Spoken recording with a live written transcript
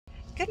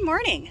Good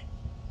morning.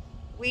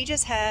 We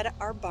just had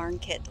our barn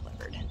kit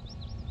delivered.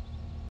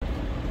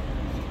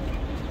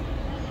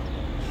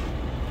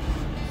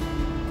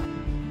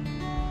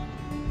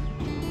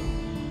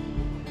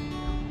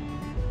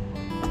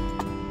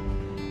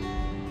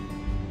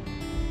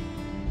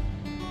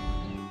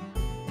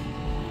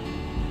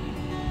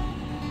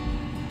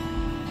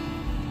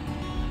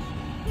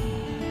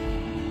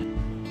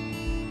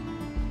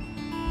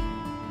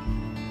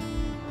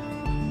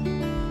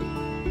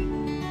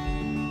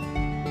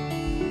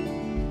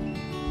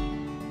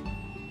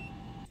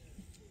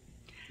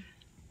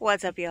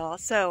 What's up, y'all?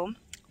 So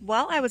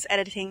while I was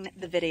editing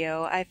the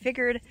video, I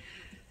figured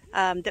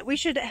that we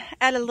should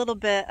add a little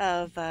bit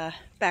of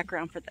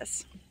background for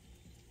this.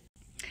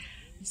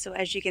 So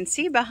as you can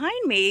see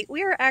behind me,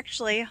 we are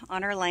actually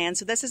on our land.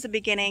 So this is the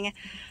beginning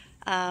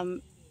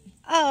of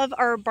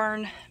our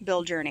barn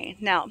build journey.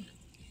 Now,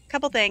 a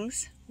couple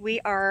things. We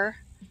are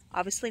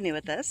obviously new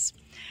at this.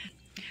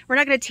 We're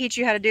not going to teach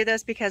you how to do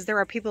this because there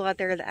are people out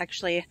there that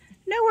actually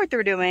know what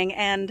they're doing,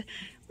 and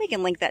we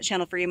can link that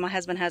channel for you. My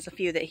husband has a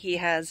few that he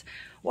has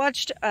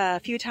watched a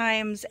few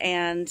times,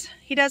 and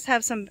he does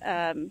have some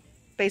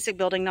basic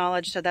building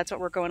knowledge, so that's what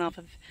we're going off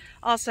of.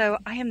 Also,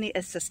 I am the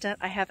assistant.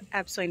 I have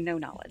absolutely no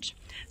knowledge.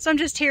 So I'm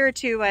just here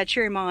to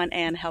cheer him on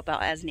and help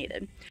out as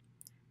needed.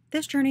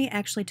 This journey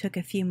actually took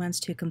a few months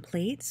to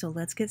complete, so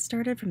let's get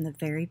started from the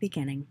very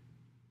beginning.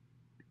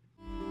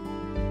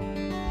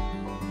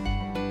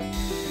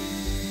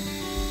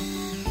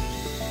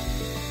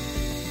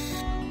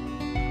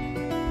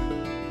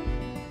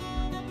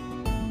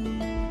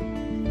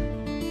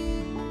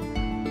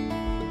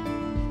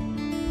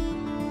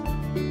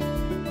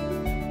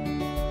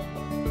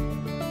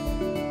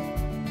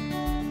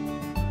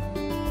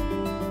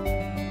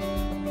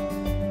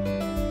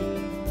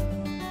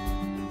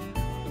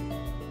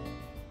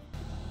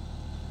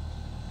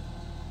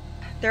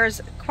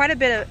 There's quite a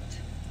bit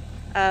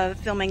of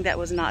filming that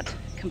was not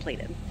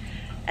completed.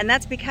 And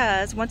that's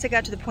because once it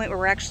got to the point where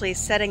we're actually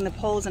setting the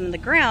poles into the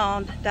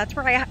ground, that's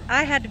where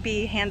I had to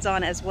be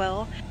hands-on as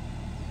well.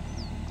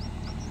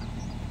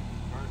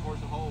 Turn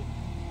towards the hole.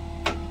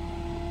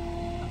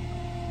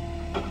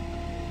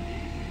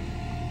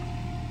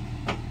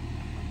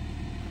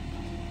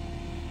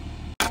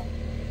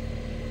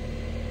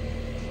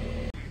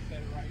 Set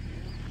it right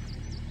here.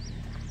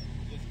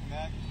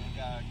 Disconnect and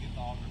get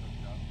the auger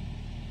hooked up.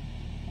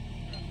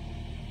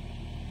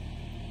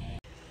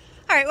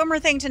 All right, one more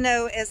thing to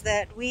know is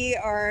that we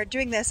are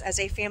doing this as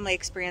a family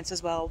experience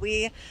as well.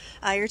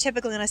 You're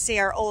typically going to see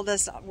our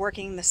oldest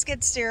working the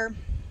skid steer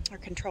or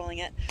controlling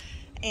it,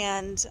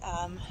 and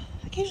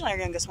occasionally our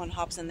youngest one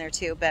hops in there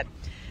too, but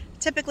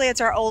typically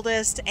it's our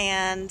oldest,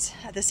 and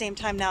at the same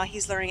time now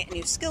he's learning a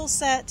new skill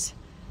set.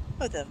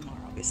 Both of them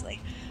are, obviously,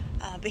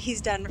 but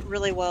he's done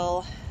really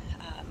well.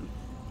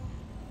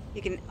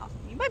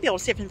 You might be able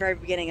to see from the very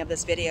beginning of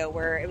this video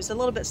where it was a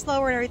little bit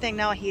slower and everything.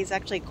 Now he's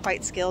actually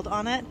quite skilled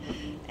on it,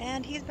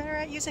 and he's better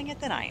at using it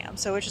than I am,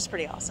 so which is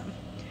pretty awesome.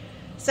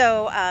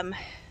 So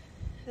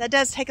that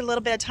does take a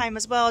little bit of time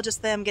as well,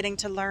 just them getting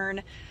to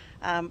learning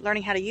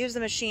how to use the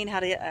machine, how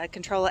to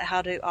control it,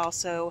 how to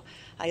also,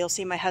 you'll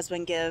see my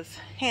husband give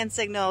hand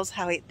signals,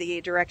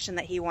 the direction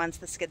that he wants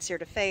the skid steer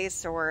to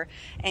face or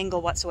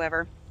angle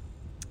whatsoever.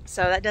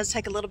 So that does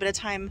take a little bit of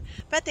time,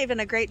 but they've done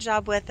a great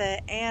job with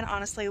it, and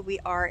honestly, we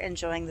are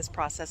enjoying this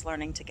process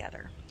learning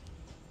together.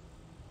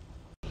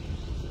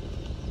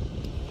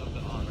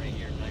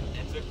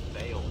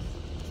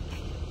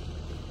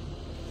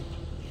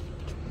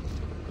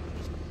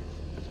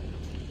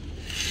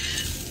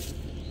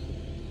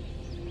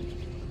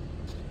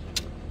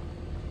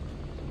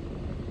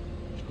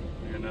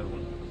 Another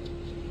one.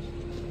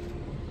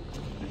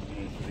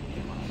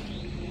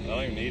 I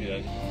don't even need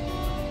it.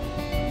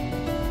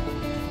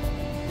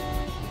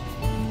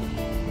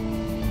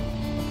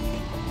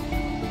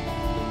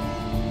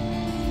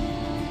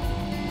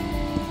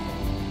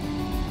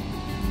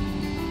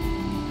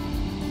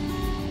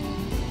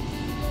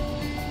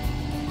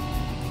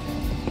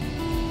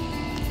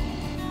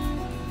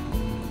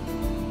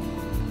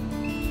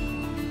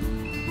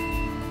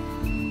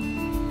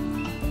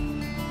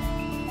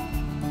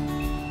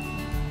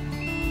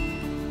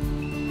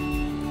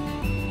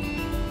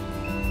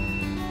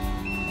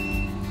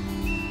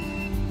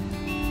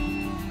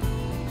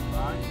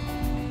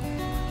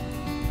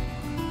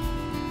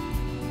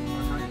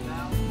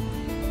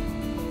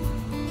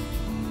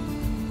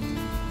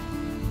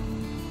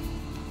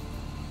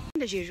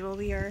 As usual,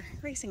 we are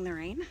racing the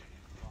rain.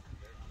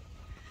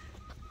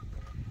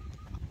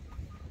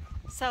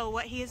 So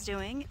what he is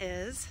doing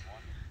is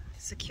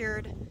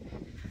secured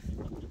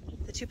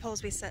the two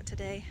poles we set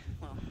today.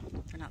 Well,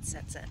 they're not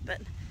set, but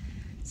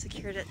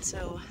secured it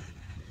so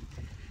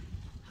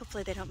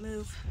hopefully they don't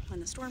move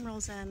when the storm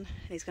rolls in. And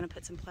he's going to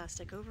put some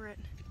plastic over it.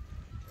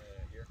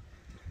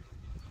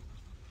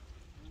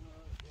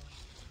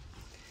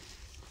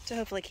 To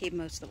hopefully keep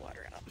most of the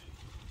water out.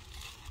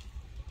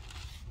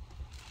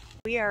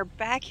 We are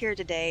back here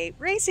today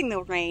racing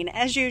the rain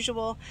as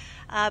usual,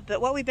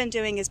 but what we've been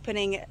doing is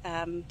putting,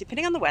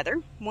 depending on the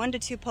weather, 1 to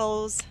 2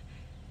 poles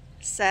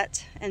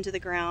set into the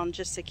ground,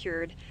 just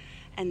secured,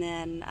 and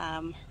then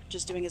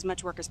just doing as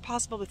much work as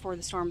possible before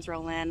the storms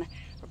roll in.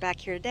 We're back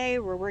here today.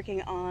 We're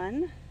working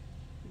on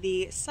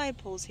the side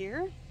poles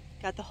here.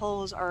 Got the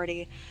holes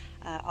already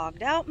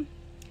auged out,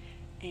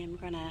 and we're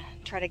gonna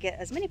try to get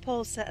as many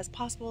poles set as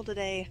possible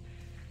today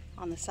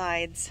on the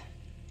sides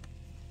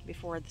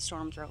before the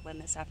storms roll in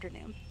this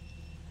afternoon.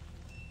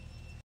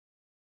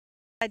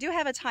 I do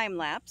have a time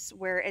lapse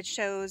where it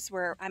shows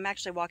where I'm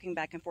actually walking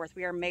back and forth.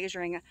 We are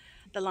measuring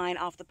the line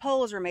off the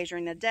poles, we're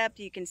measuring the depth.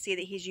 You can see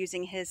that he's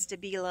using his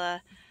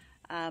Stabila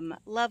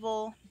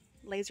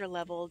laser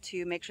level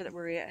to make sure that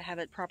we have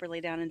it properly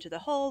down into the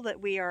hole,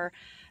 that we are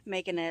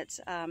making it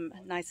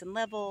nice and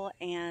level,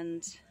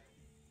 and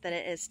that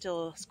it is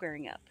still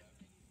squaring up.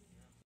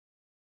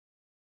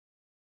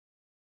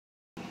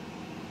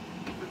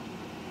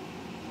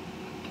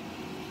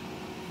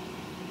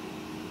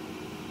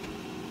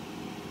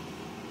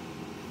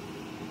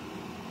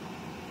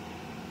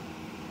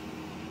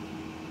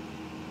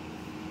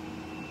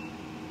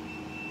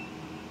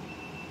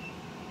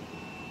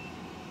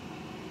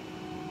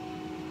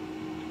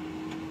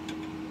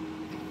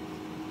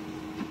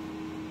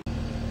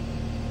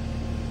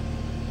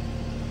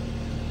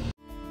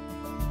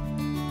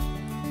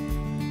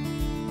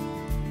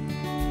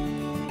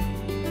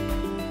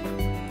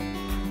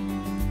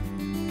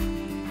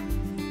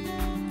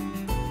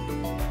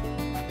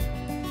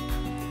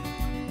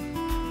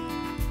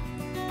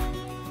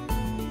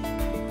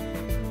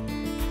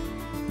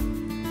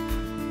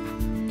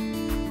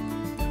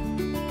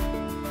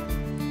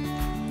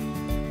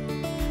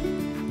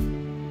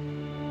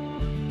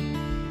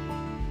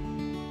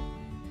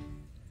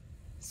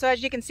 So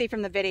as you can see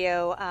from the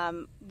video,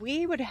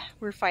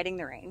 we're fighting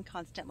the rain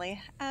constantly,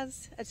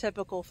 as a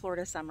typical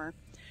Florida summer.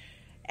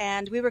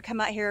 And we would come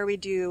out here,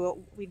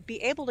 we'd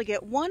be able to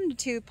get 1 to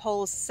 2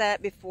 poles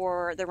set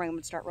before the rain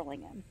would start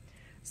rolling in.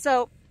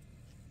 So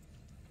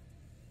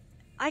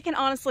I can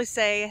honestly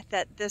say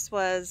that there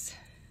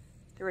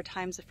were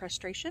times of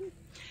frustration.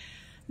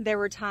 There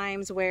were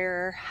times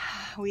where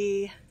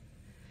we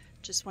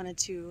just wanted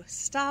to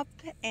stop,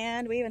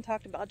 and we even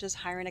talked about just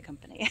hiring a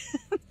company.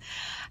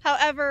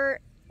 However,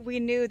 we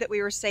knew that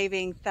we were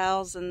saving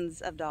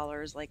thousands of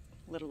dollars, like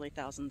literally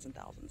thousands and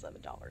thousands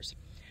of dollars.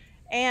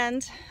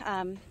 And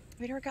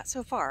we never got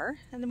so far,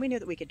 and then we knew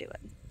that we could do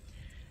it.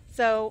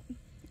 So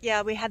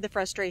yeah, we had the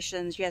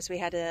frustrations. Yes, we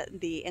had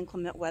the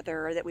inclement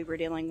weather that we were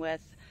dealing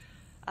with.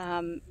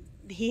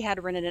 He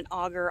had rented an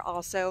auger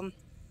also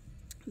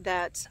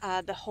that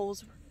the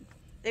holes,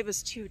 it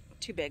was too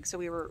big, so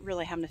we were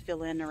really having to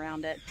fill in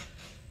around it.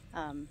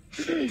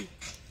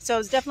 So it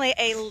was definitely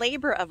a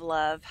labor of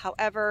love.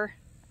 However,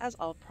 as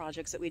all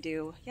projects that we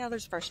do, yeah,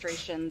 there's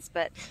frustrations,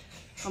 but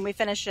when we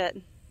finish it,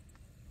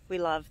 we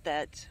love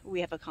that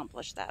we have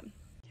accomplished that.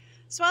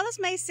 So while this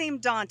may seem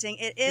daunting,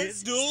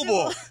 it's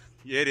doable.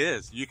 Yeah, it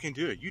is. You can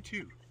do it. You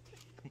too.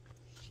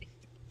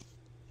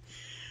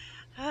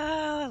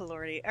 Oh,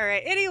 Lordy. All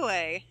right.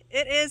 Anyway,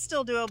 it is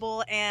still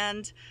doable,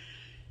 and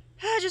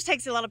it just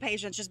takes a lot of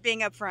patience, just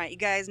being upfront. You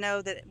guys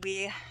know that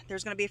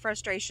there's going to be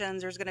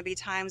frustrations. There's going to be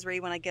times where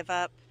you want to give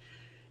up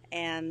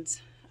and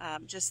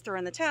just throw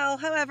in the towel.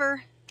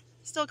 However,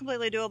 still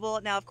completely doable.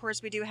 Now, of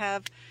course, we do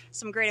have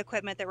some great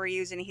equipment that we're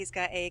using. He's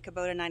got a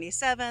Kubota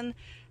 97,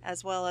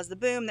 as well as the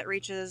boom that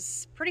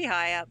reaches pretty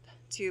high up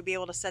to be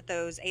able to set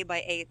those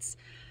 8x8s.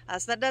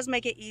 So that does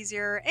make it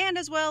easier. And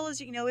as well as,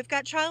 you know, we've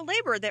got child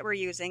labor that we're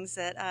using.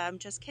 So that,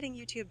 just kidding,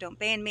 YouTube, don't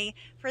ban me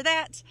for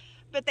that.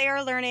 But they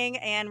are learning,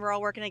 and we're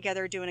all working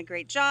together, doing a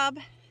great job.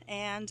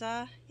 And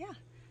yeah.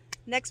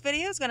 Next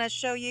video is going to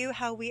show you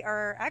how we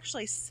are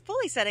actually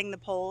fully setting the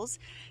poles.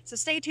 So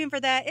stay tuned for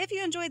that. If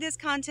you enjoyed this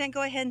content,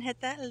 go ahead and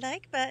hit that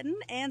like button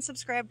and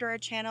subscribe to our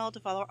channel to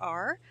follow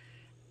our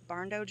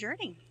barn door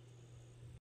journey.